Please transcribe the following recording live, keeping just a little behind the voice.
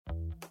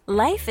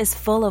Life is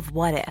full of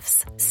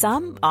what-ifs.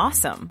 Some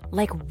awesome,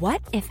 like what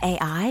if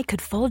AI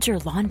could fold your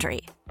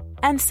laundry?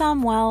 And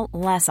some, well,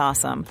 less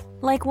awesome,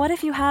 like what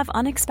if you have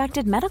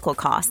unexpected medical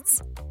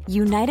costs?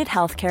 United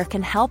Healthcare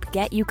can help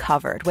get you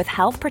covered with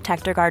Health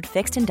Protector Guard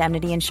fixed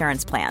indemnity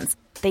insurance plans.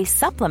 They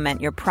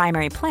supplement your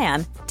primary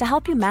plan to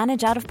help you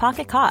manage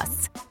out-of-pocket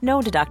costs.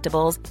 No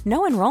deductibles,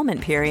 no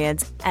enrollment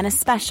periods, and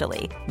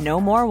especially no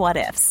more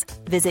what-ifs.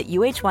 Visit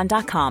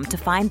uh1.com to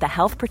find the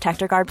Health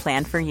Protector Guard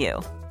plan for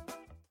you.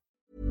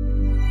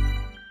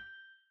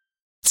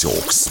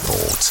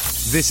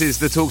 talkSPORT. This is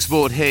the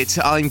talkSPORT hit.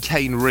 I'm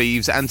Kane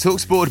Reeves, and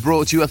talkSPORT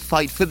brought you a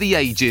fight for the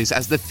ages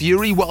as the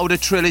Fury Wilder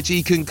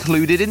trilogy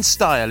concluded in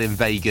style in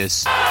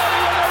Vegas.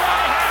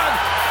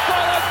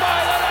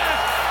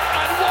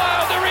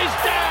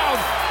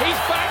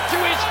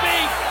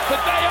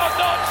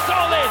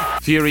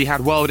 Fury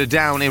had Wilder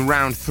down in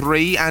round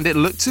 3, and it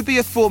looked to be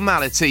a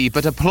formality,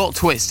 but a plot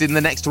twist in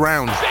the next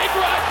round. Big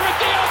right for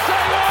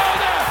Deontay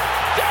Wilder!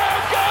 Down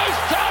goes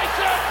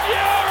Tyson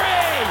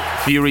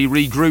Fury! Fury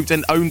regrouped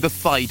and owned the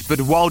fight, but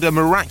Wilder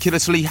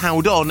miraculously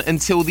held on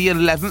until the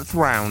 11th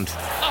round.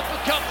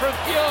 Uppercut from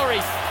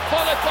Fury,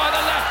 followed by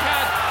the left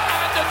hand,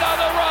 and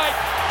another right.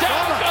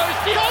 Down goes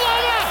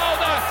Deontay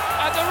Wilder,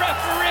 and the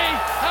referee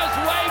has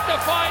waved the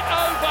fight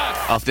over.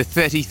 After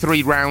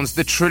 33 rounds,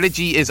 the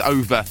trilogy is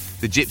over.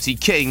 The Gypsy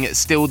King,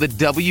 still the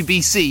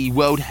WBC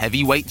World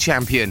Heavyweight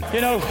Champion.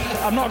 You know,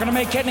 I'm not going to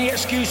make any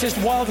excuses.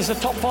 Wilder's a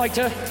top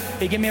fighter.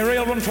 He gave me a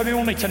real run for my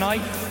money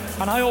tonight.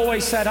 And I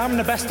always said, I'm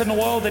the best in the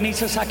world and he's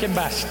the second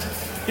best.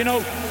 You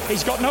know,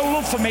 he's got no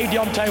love for me,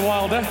 Deontay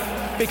Wilder.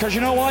 Because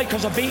you know why?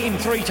 Because I beat him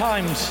 3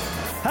 times.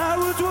 I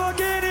was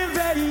walking in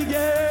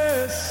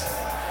Vegas.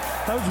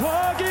 I was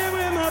walking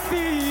with my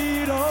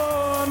feet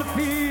on the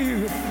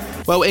field.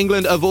 Well,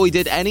 England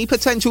avoided any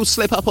potential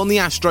slip-up on the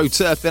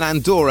AstroTurf in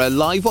Andorra,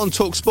 live on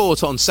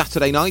talkSPORT on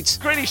Saturday night.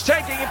 Grealish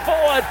taking it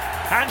forward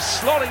and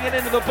slotting it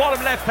into the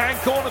bottom left-hand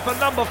corner for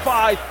number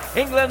 5.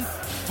 England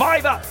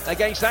 5-up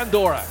against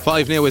Andorra.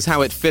 5-0 is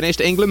how it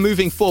finished. England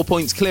moving 4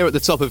 points clear at the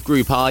top of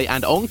Group I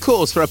and on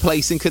course for a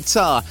place in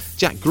Qatar.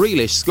 Jack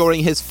Grealish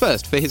scoring his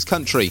first for his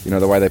country. You know,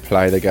 the way they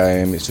play the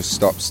game, it's just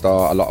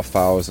stop-start, a lot of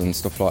fouls and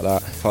stuff like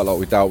that. Felt like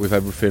we dealt with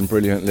everything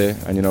brilliantly,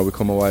 and you know, we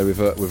come away with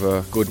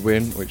a good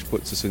win, which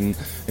puts us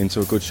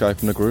into a good shape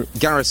in the group.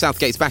 Gareth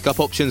Southgate's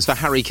backup options for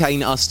Harry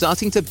Kane are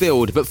starting to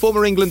build, but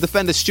former England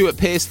defender Stuart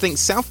Pearce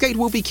thinks Southgate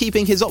will be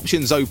keeping his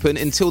options open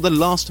until the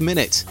last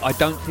minute. I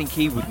don't think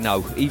he would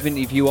know, even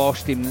if you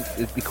asked him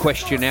the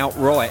question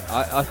outright.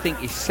 I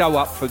think it's so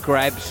up for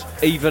grabs.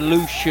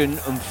 Evolution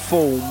and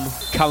form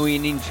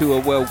going into a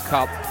World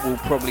Cup will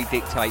probably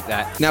dictate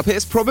that. Now,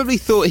 Pearce probably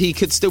thought he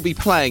could still be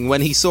playing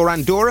when he saw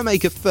Andorra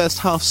make a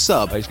first-half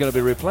sub. He's going to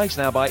be replaced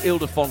now by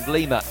Ildefond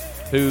Lima,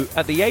 who,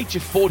 at the age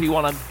of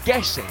 41, I'm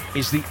guessing,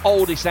 is the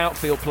oldest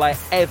outfield player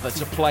ever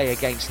to play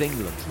against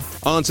England.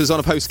 Answers on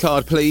a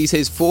postcard, please.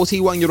 His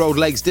 41-year-old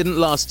legs didn't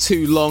last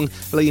too long.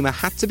 Lima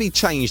had to be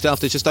changed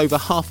after just over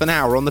half an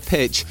hour on the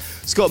pitch.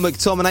 Scott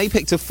McTominay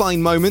picked a fine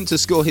moment to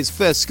score his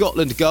first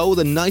Scotland goal,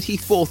 the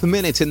 94th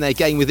minute in their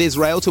game with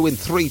Israel to win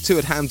 3-2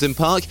 at Hampden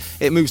Park.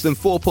 It moves them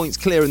 4 points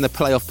clear in the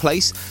playoff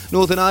place.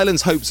 Northern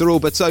Ireland's hopes are all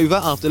but over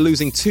after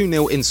losing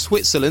 2-0 in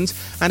Switzerland,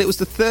 and it was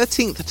the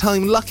 13th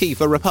time lucky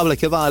for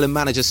Republic of Ireland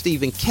manager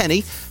Stephen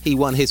Kenny. He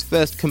won his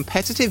first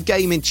competitive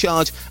game in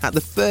charge at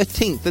the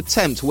 13th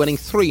attempt, winning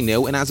 3-0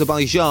 in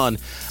Azerbaijan.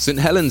 St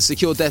Helens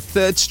secured their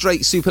 3rd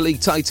straight Super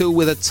League title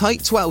with a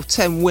tight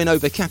 12-10 win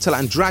over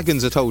Catalan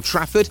Dragons at Old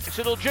Trafford.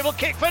 Little dribble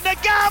kick for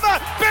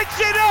Nagava, picks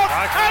it up,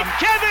 and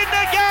Kevin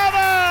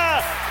Nagava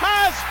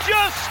has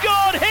just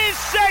scored his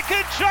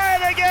 2nd try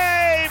of the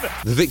game.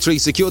 The victory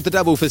secured the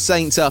double for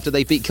Saints after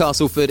they beat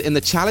Castleford in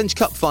the Challenge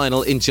Cup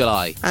final in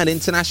July. And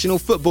international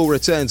football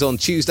returns on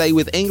Tuesday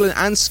with England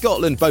and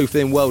Scotland both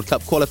in World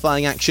Cup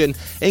qualifying action.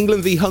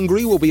 England v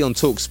Hungary will be on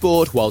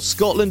talkSPORT, while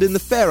Scotland in the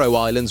Faroe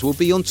Islands will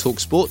be on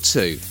talkSPORT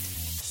too.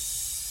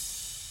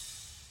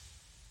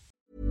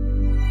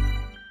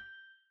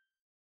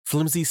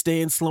 Flimsy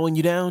staying slowing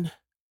you down?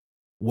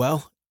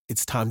 Well,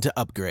 it's time to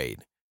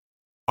upgrade.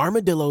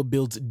 Armadillo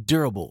builds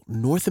durable,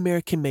 North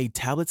American-made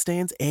tablet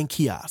stands and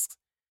kiosks.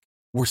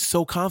 We're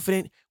so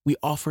confident, we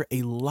offer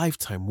a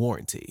lifetime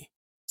warranty.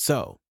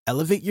 So,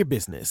 elevate your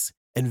business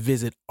and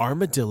visit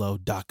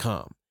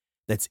armadillo.com.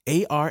 That's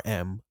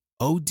ARMODILO.com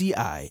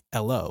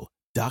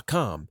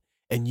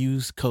and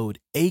use code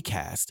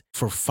ACAST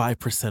for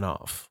 5%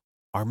 off.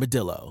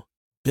 Armadillo,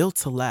 built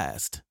to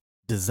last,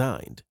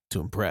 designed to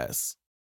impress.